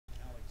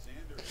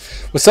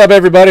What's up,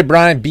 everybody?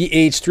 Brian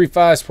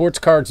BH35 Sports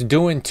Cards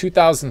doing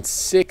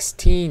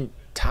 2016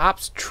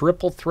 Topps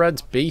Triple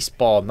Threads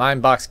Baseball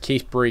 9-box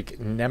case break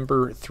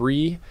number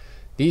 3.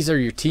 These are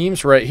your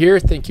teams right here.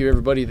 Thank you,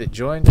 everybody that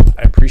joined.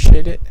 I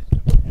appreciate it.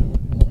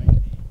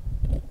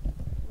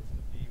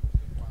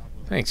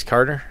 Thanks,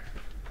 Carter.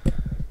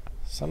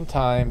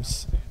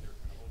 Sometimes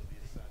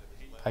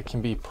I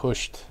can be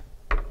pushed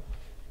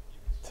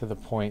to the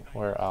point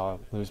where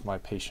I'll lose my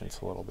patience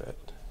a little bit.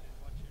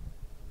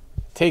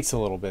 Takes a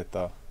little bit,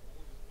 though.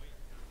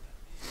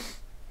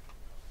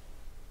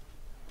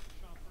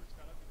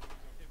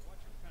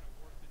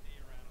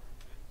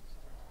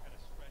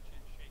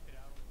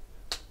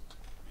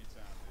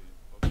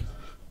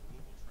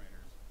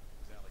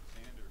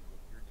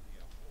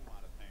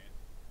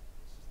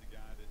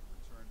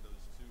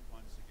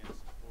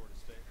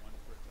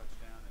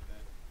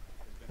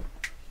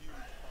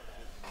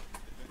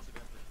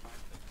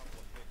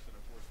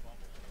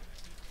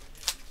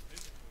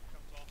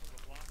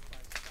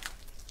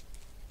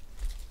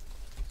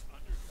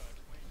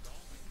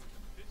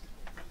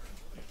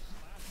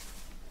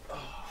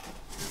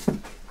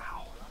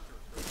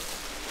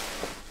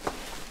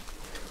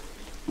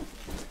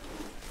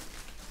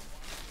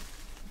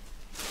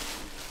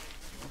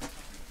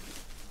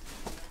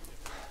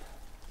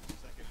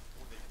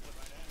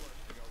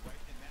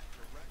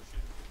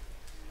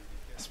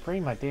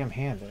 Spraying my damn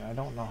hand and I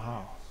don't know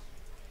how.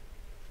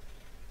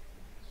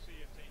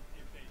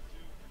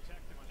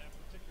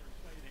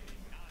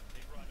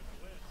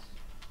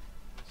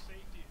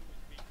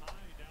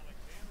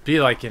 Be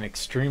like an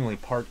extremely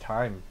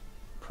part-time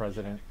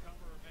president.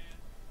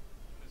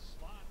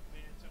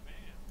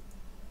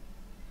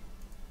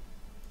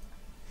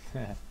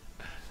 All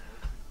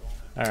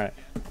right,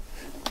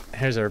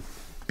 here's our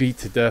beat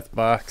to death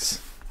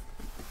box.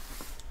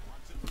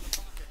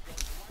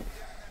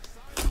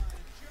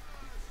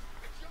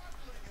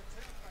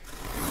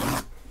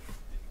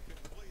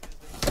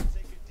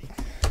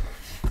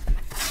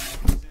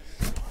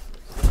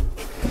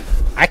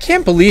 I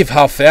can't believe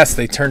how fast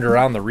they turned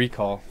around the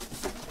recall.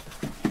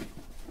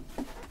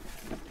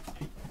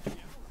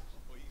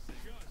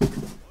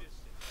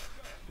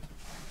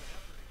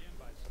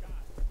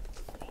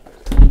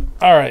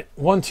 All right,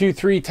 1, 2,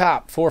 3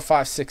 top, 4,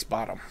 5, 6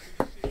 bottom.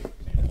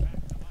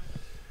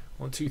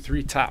 1, 2,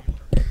 3 top.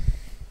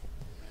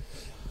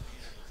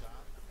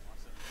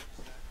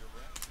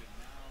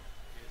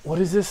 What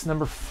is this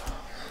number?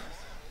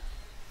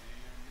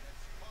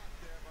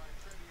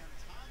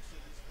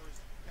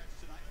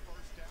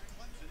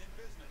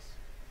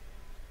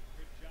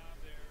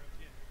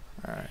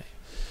 All right,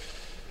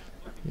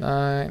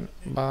 9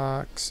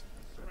 box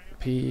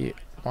PYT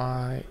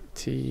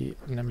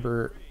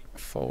number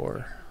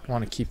 4. I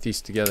want to keep these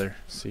together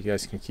so you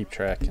guys can keep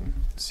track and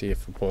see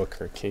if a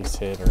book or a case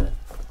hit or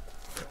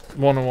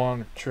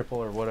 101 or triple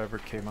or whatever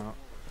came out.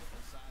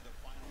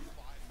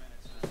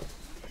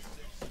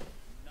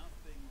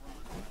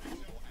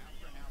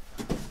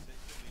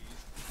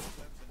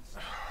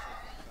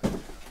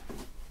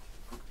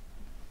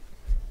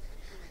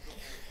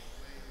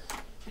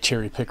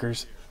 Cherry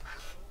pickers.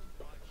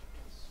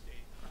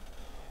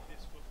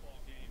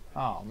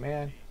 Oh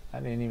man,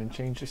 I didn't even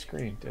change the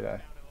screen, did I?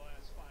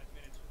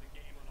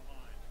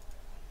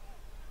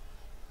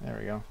 There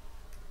we go.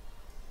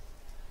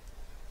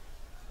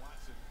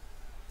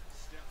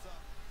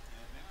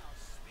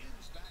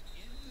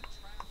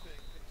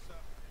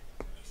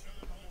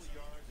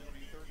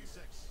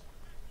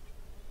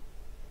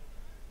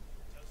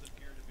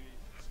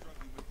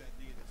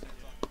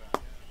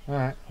 All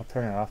right, I'll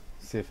turn it off,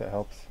 see if it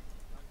helps.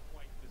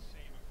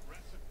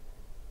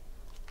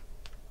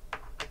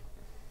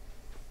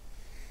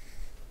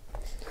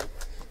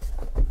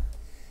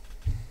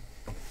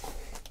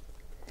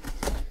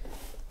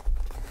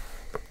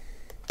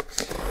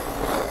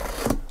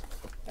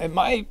 It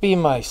might be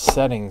my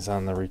settings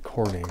on the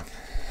recording.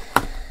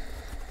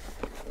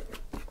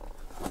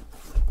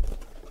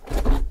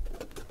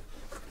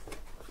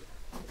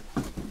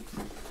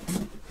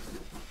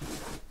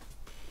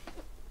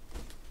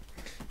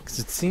 Because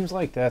it seems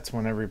like that's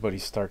when everybody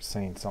starts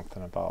saying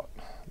something about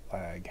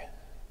lag.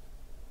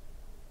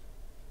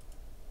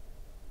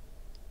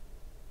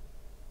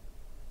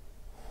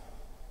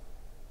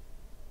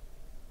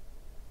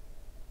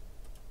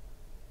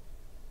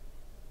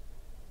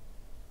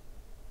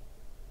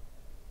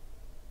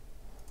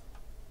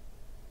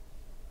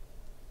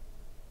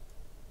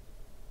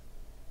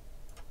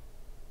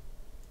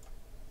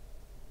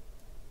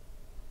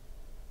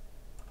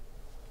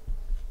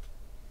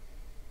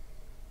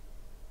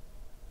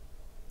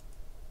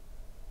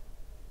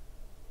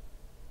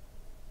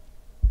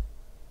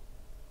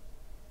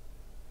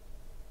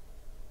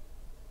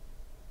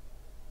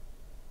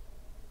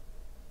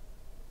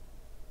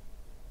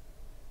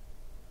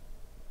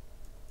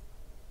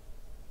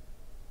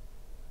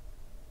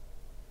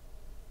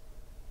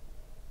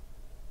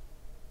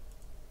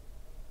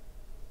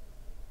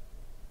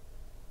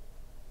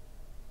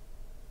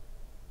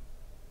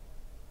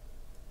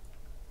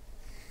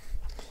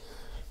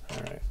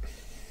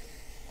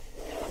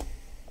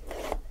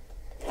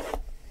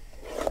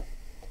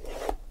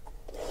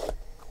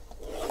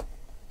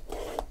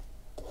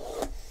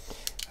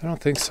 I don't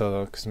think so,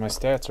 though, because my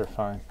stats are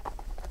fine.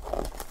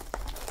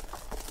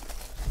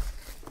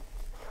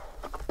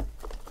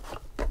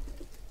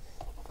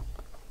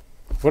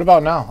 What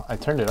about now? I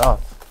turned it off.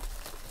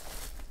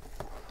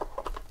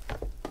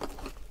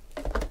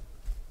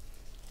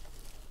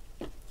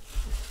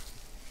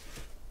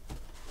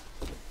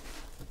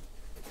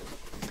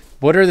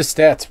 What are the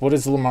stats? What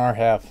does Lamar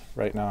have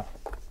right now?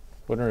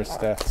 What are his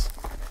stats?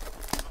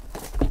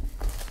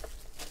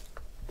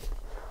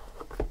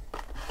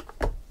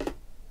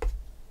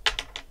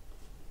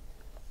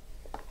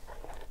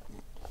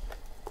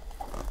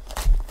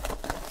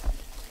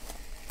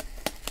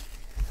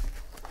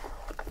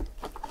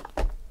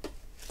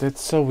 That's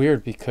so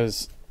weird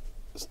because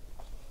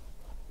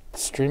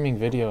streaming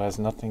video has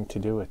nothing to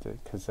do with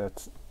it because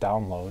that's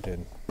download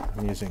and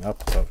I'm using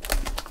upload.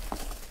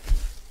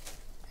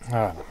 I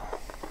don't know.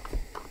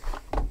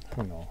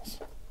 Who knows?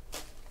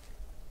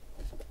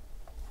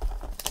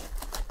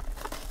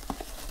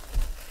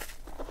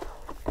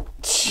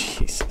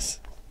 Jesus.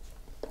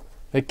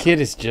 That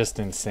kid is just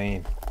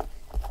insane.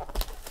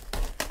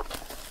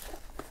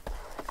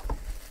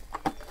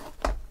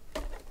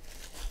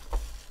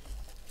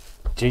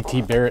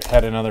 JT Barrett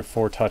had another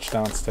 4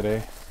 touchdowns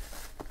today.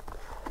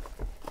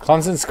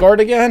 Clemson scored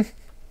again?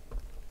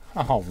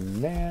 Oh,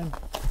 man.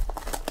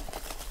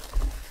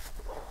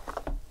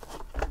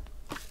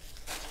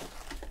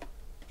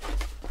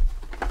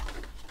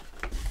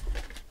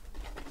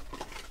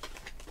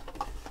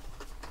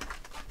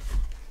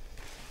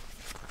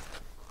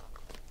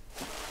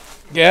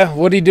 Yeah,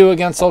 what'd he do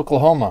against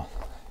Oklahoma?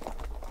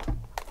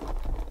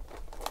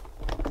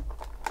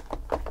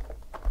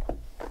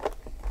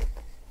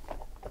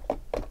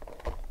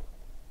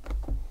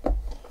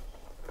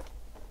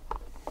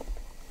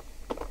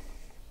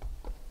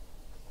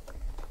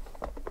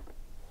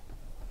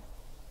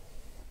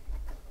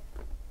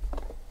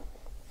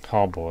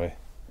 Oh boy.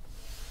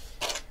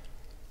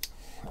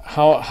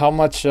 How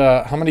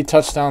many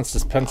touchdowns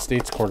does Penn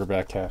State's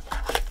quarterback have?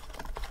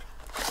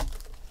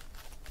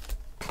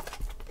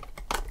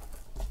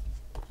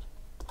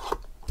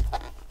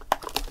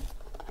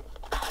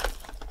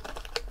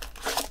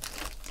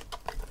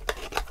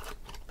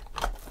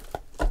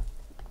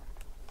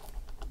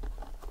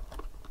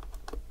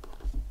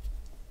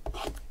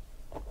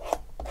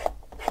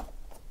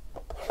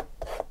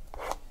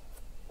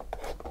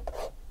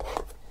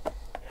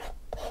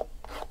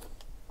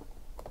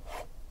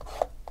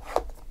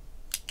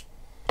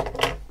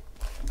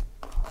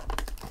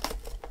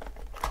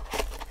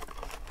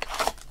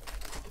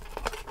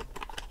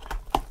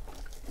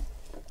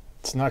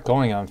 It's not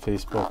going on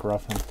Facebook,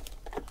 Ruffin.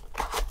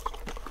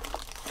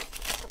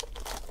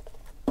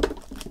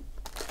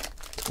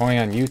 It's going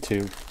on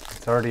YouTube.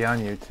 It's already on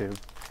YouTube.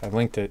 I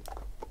linked it.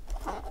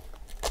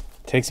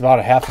 Takes about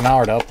a half an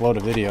hour to upload a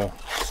video.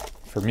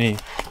 For me.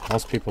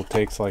 Most people it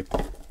takes like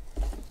a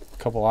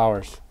couple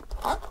hours.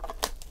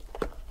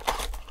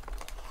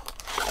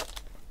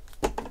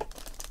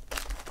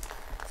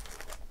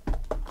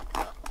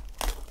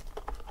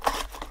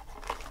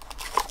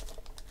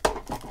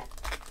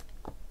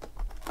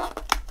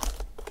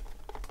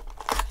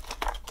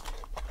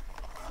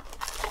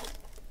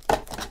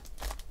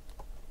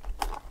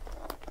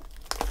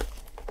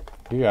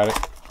 You got it.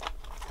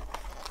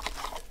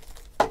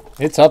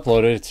 It's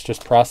uploaded. It's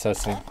just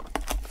processing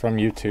from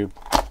YouTube.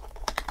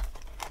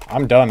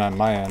 I'm done on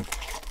my end.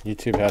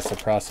 YouTube has to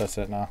process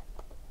it now.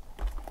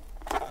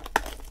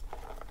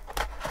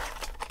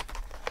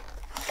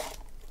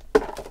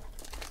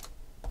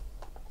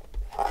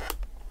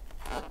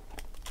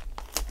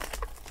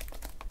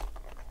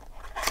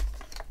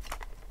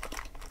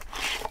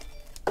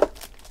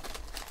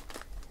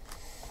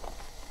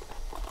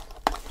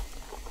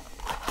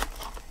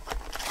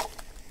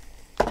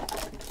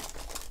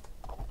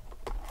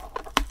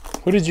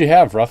 Who did you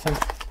have, Ruffin?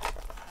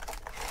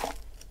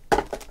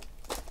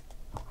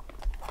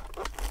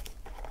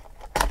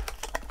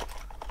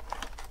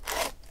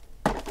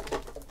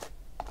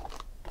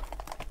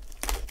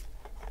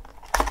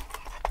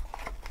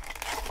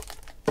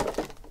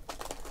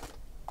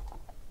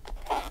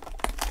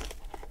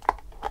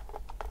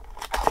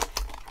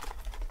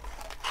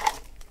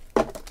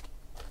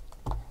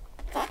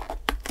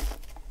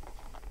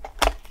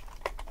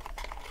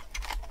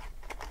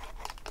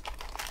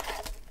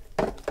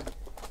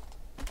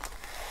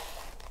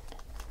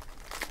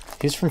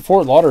 He's from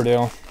Fort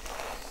Lauderdale.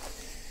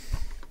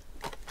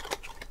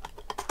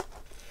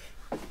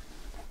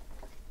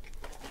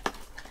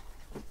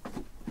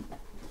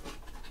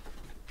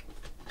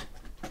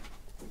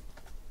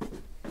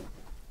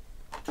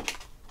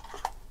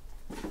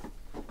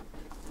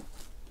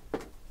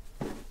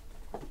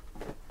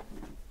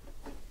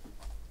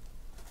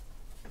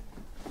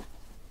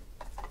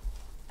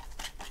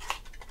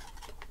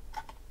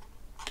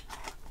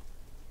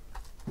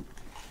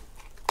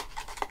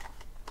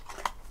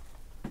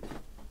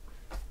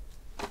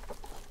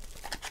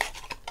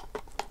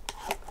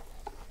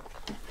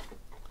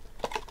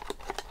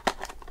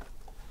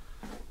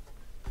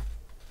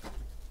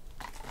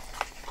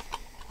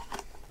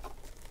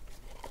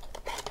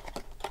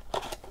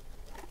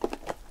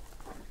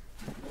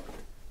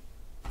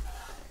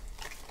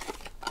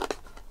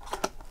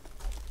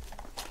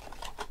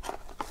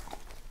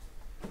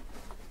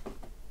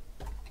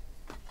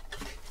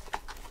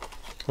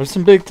 There's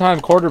some big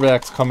time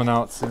quarterbacks coming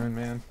out soon,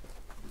 man.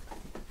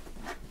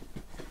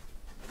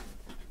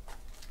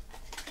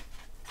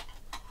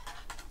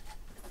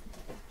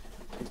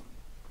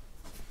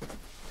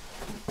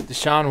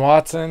 Deshaun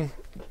Watson,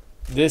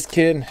 this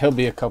kid, he'll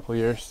be a couple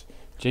years.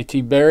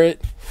 JT Barrett,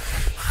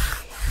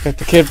 got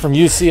the kid from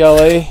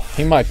UCLA.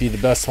 He might be the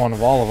best one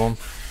of all of them.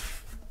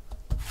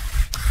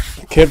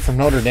 Kid from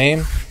Notre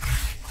Dame.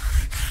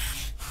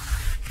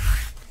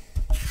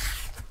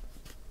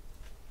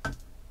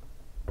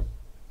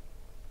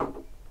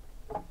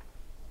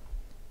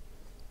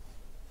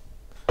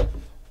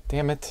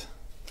 Damn it.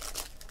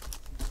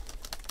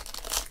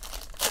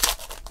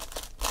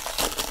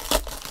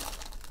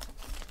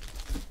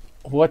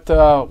 What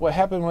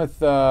happened with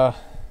the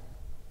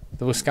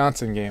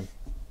Wisconsin game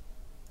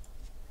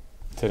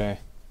today?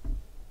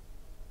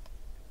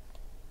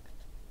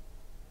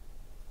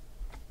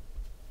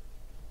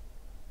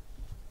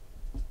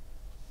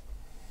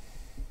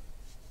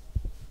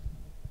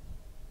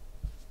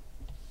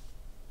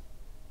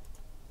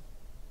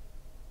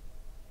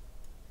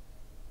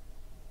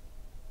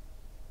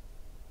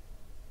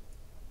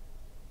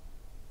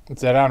 Is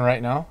that on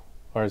right now,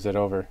 or is it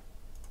over?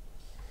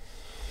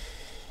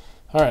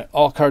 All right,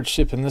 all cards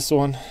shipping this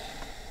one.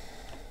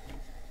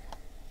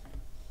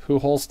 Who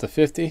holds to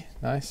 50?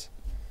 Nice.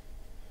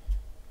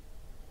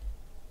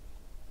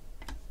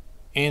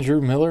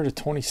 Andrew Miller to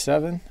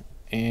 27,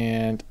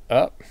 and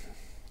up.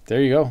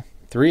 There you go.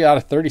 3 out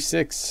of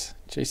 36.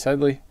 Chase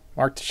Headley,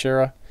 Mark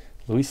Teixeira,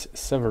 Luis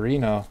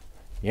Severino,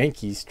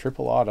 Yankees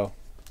triple auto.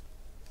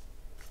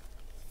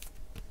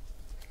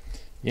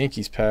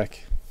 Yankees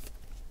pack.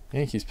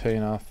 Yankees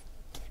paying off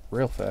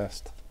real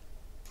fast.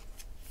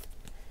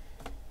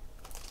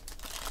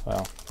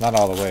 Well, not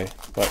all the way,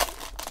 but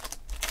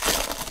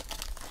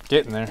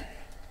getting there.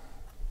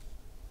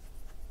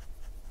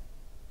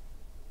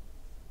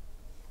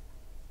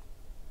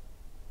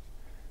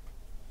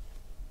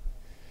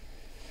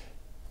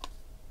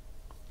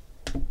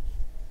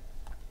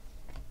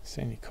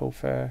 Sandy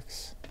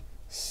Koufax.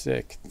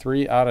 Sick.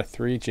 3 out of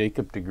 3.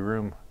 Jacob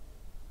deGrom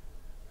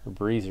for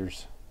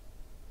Breezers.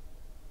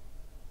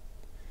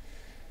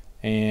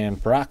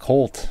 And Brock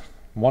Holt.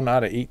 1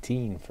 out of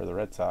 18 for the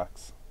Red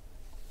Sox.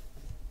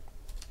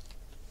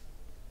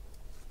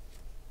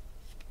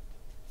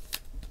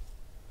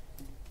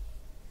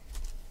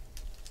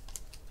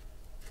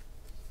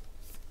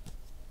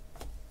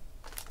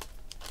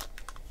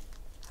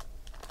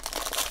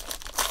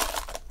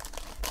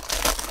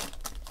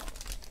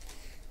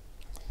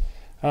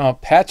 I don't know,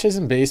 patches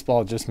in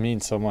baseball just mean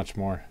so much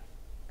more.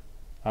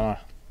 I don't know.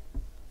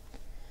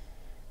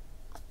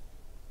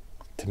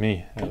 To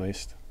me, at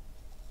least.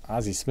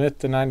 Ozzie Smith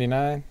to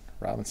 99.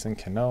 Robinson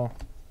Cano.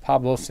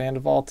 Pablo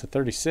Sandoval to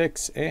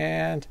 36.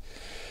 And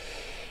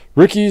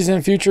rookies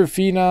and future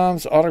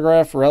phenoms.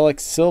 Autograph relic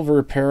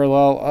silver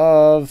parallel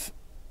of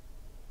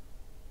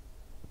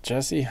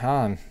Jesse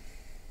Hahn.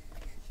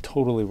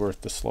 Totally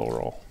worth the slow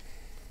roll.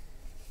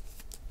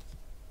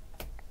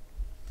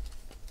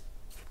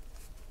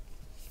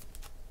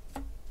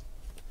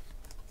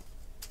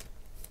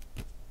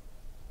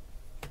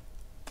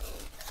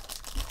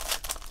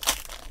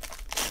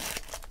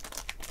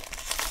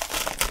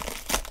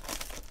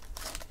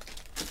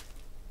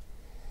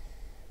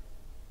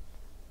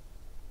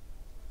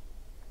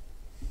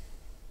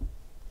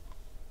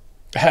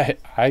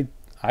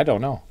 I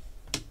don't know,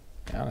 to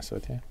be honest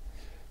with you.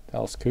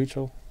 Dallas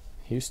Keuchel,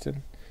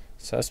 Houston,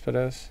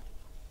 Cespedes,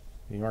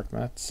 New York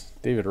Mets,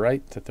 David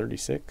Wright to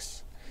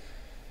 36,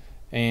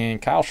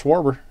 and Kyle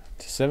Schwarber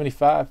to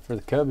 75 for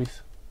the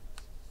Cubbies.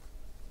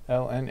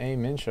 LNA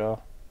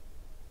Minshaw.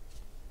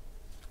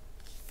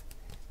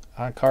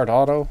 On card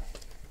auto.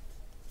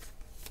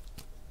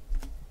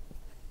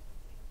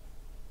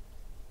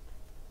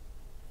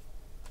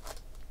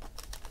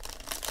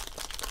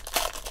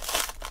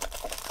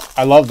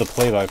 I love the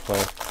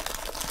play-by-play.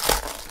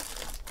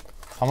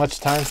 How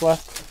much time's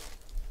left?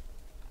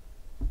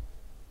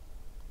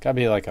 Gotta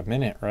be like a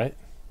minute, right?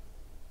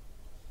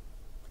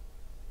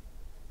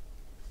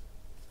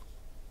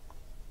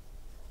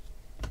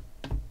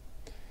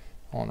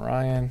 Owen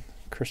Ryan,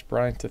 Chris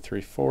Bryant to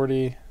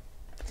 340.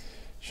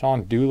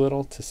 Sean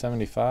Doolittle to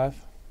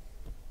 75.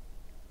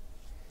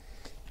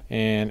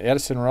 And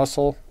Addison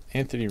Russell,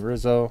 Anthony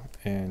Rizzo,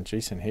 and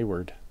Jason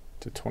Hayward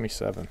to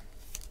 27.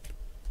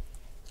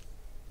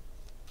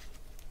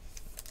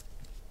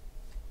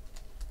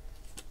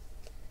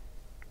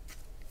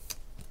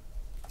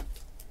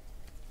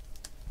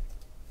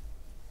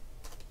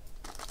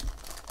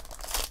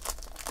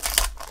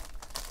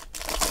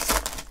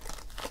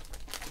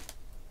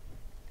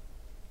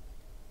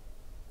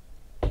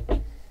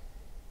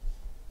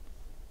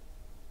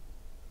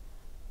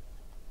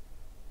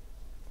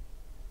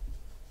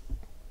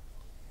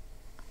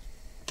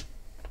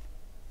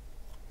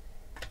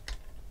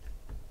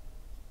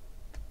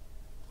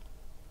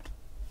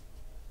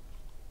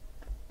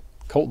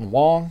 Colton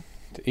Wong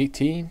to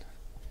 18.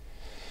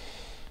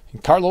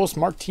 And Carlos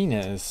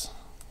Martinez,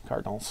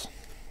 Cardinals,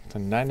 to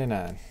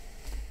 99.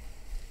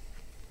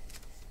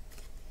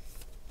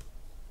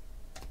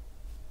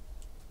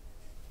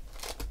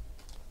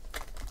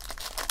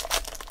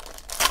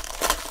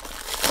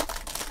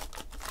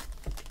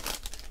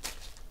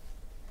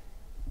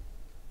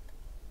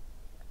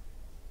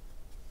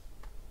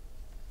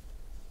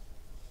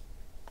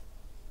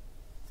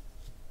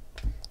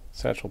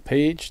 Satchel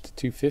Paige to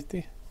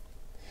 250.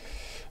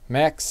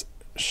 Max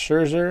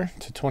Scherzer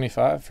to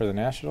 25 for the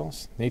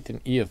Nationals. Nathan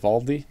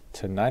Eovaldi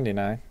to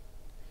 99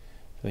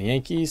 for the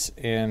Yankees.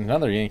 And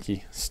another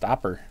Yankee,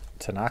 Stopper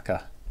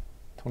Tanaka,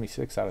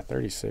 26 out of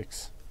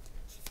 36.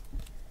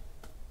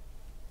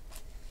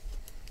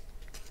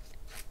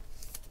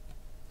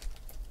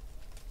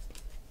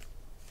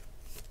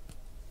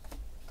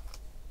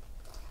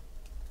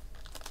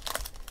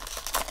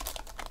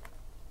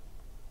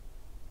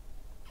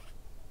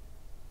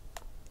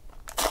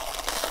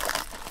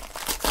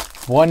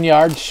 One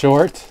yard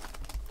short.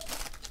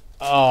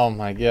 Oh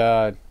my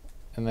God.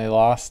 And they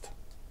lost.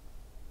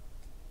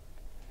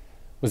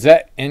 Was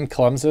that in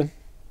Clemson?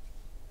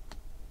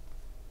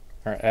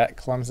 Or at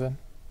Clemson?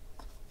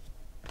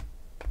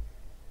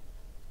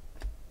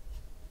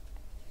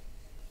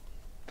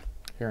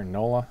 Aaron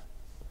Nola.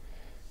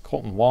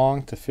 Colton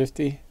Wong to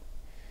 50.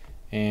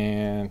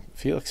 And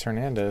Felix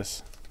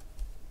Hernandez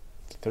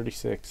to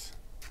 36.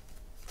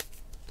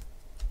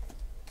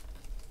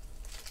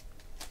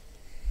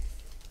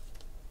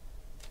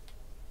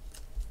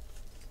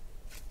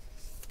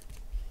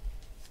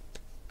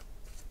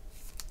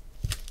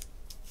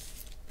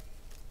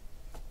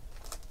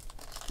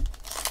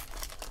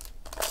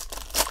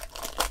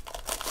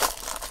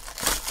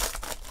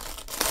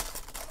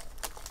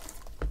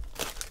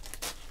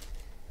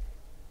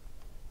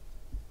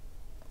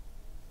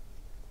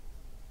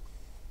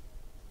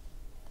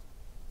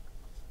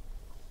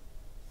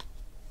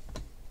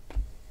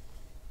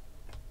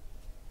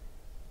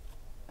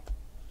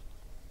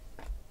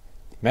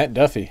 Matt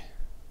Duffy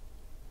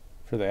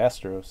for the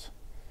Astros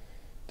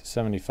to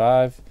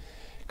 75.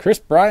 Chris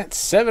Bryant,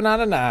 7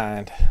 out of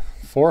 9.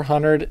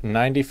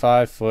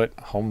 495-foot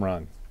home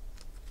run.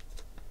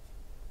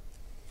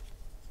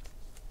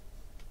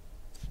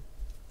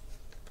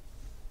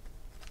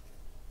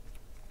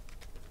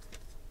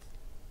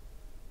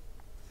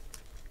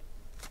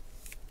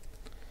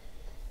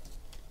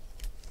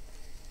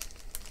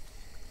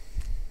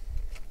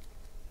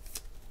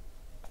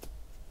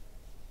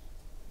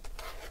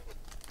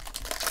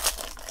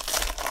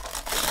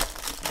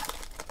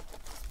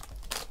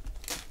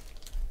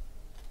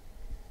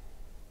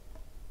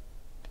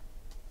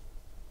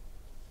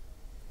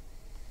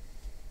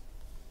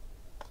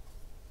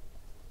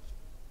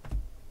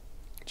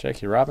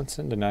 Jackie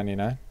Robinson to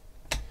 99.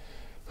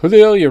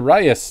 Julio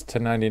Urias to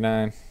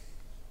 99.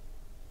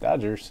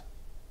 Dodgers.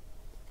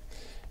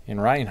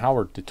 And Ryan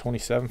Howard to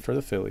 27 for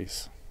the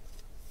Phillies.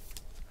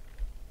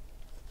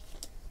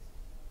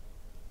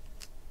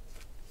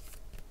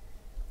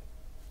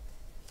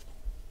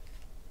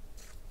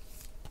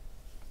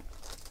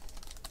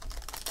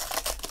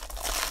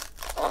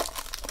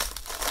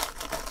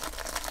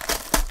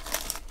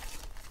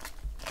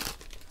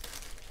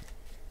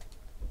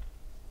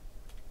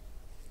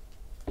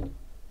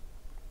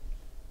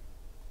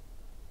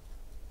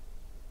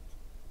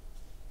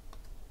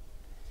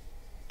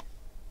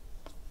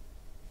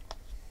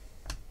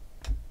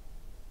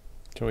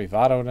 Joey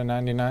Votto to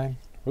 99.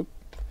 Oop.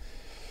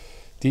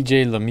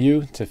 DJ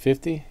Lemieux to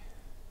 50.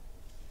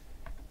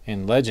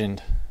 And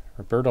legend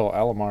Roberto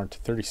Alomar to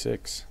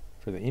 36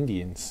 for the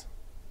Indians.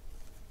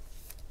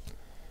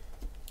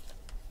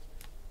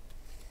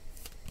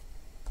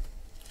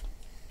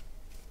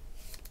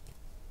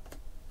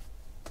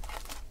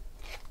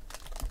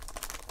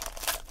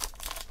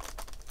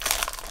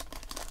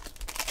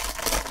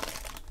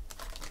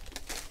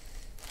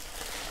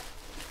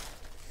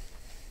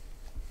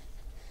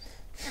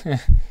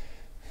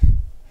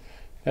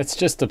 That's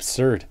just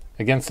absurd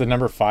against the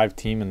number 5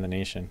 team in the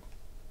nation.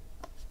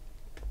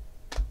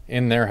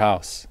 In their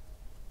house.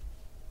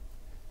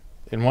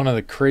 In one of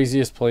the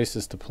craziest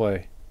places to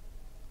play.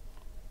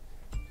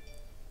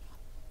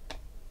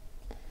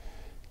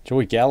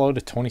 Joey Gallo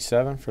to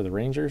 27 for the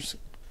Rangers.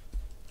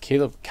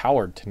 Caleb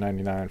Coward to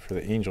 99 for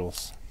the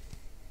Angels.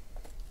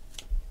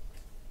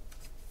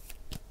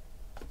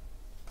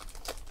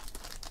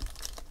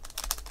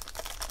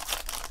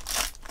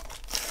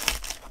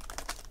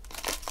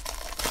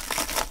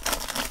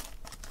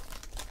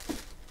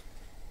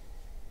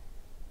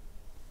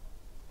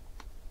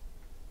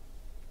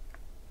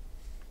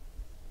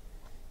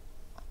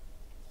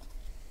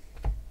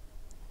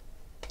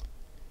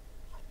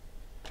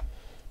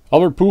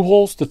 Albert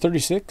Pujols to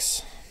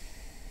 36.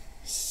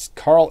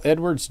 Carl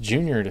Edwards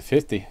Jr. to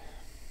 50.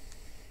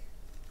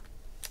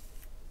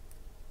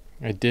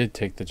 I did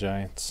take the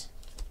Giants.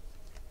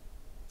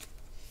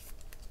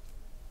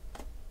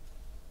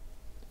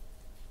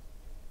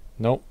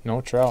 Nope,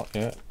 no Trout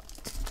yet.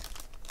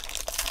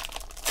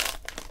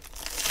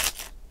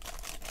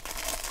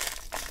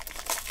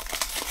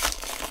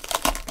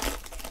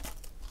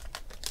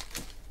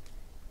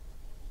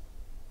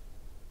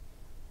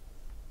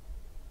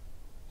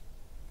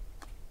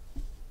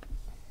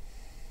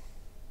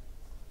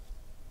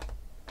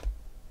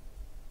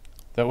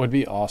 That would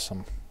be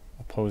awesome.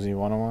 A Posey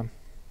 101.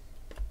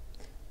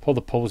 Pulled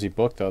the Posey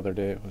book the other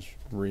day. It was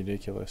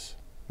ridiculous.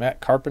 Matt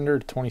Carpenter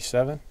to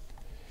 27.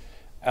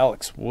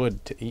 Alex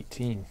Wood to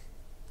 18.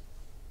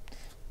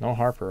 No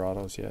Harper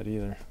autos yet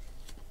either.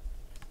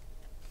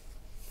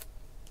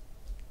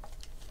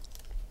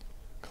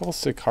 Couple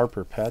sick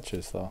Harper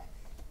patches, though.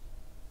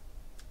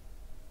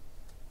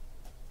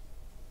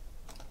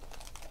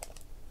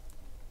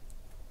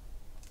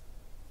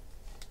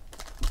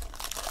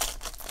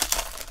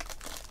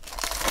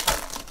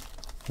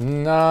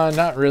 Nah,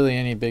 not really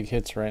any big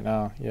hits right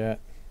now yet.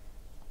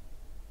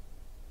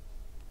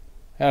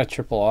 Had a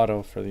triple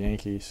auto for the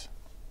Yankees.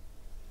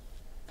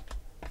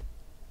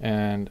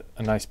 And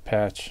a nice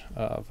patch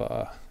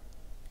of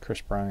Chris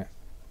Bryant.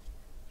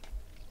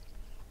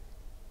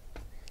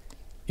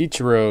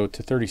 Ichiro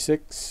to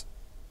 36.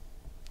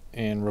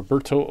 And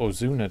Roberto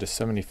Ozuna to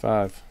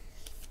 75.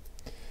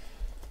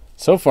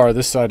 So far,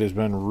 this side has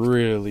been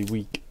really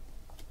weak.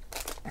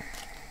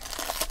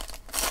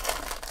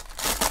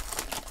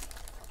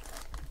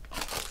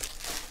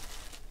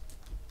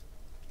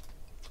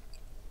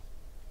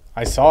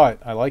 I saw it.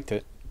 I liked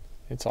it.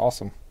 It's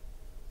awesome.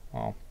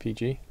 Oh,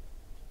 PG.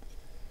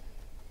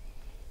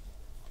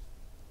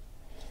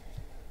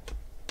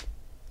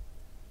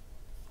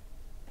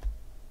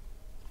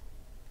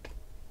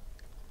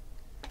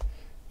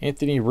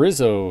 Anthony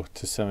Rizzo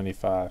to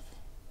 75.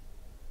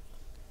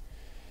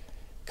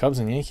 Cubs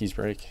and Yankees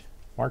break.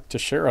 Mark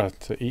Teixeira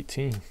to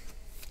 18.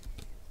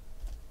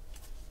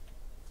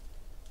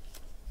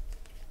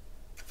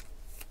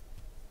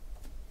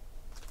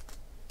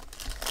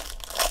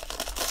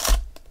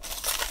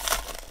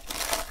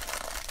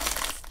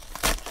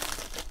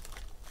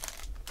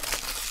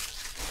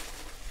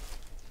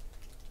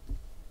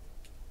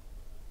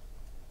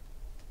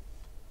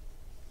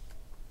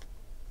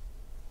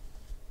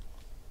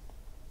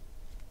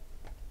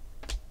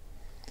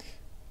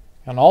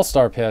 An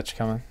all-star patch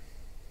coming.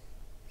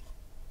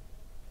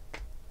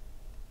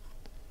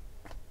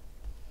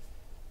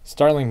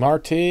 Starling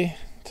Marte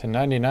to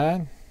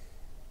 99.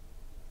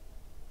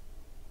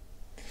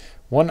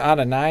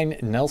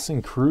 1/9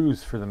 Nelson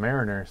Cruz for the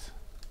Mariners.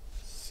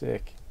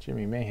 Sick.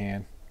 Jimmy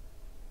Mahan.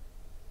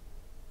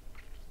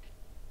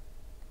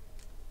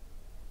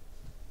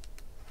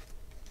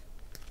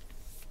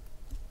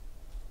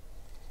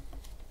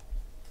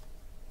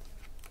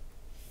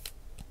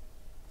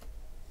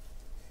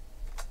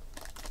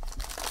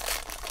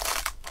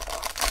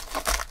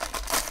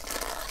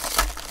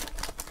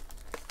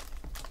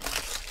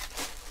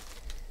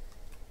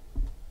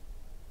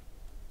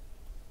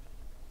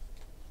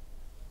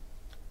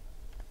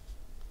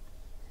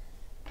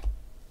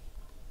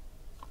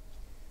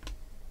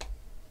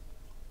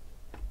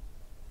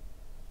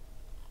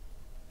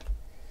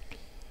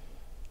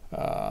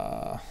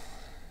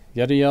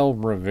 Yadiel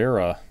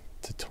Rivera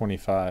to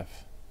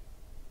 25.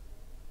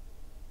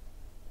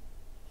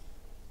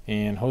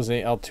 And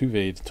Jose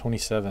Altuve to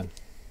 27.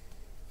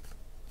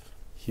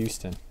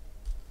 Houston.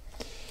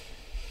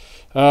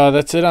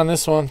 That's it on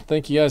this one.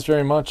 Thank you guys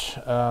very much.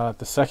 The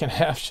second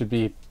half should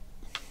be,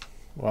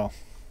 well,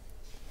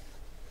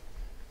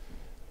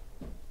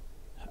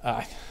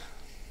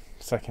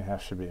 second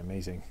half should be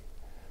amazing.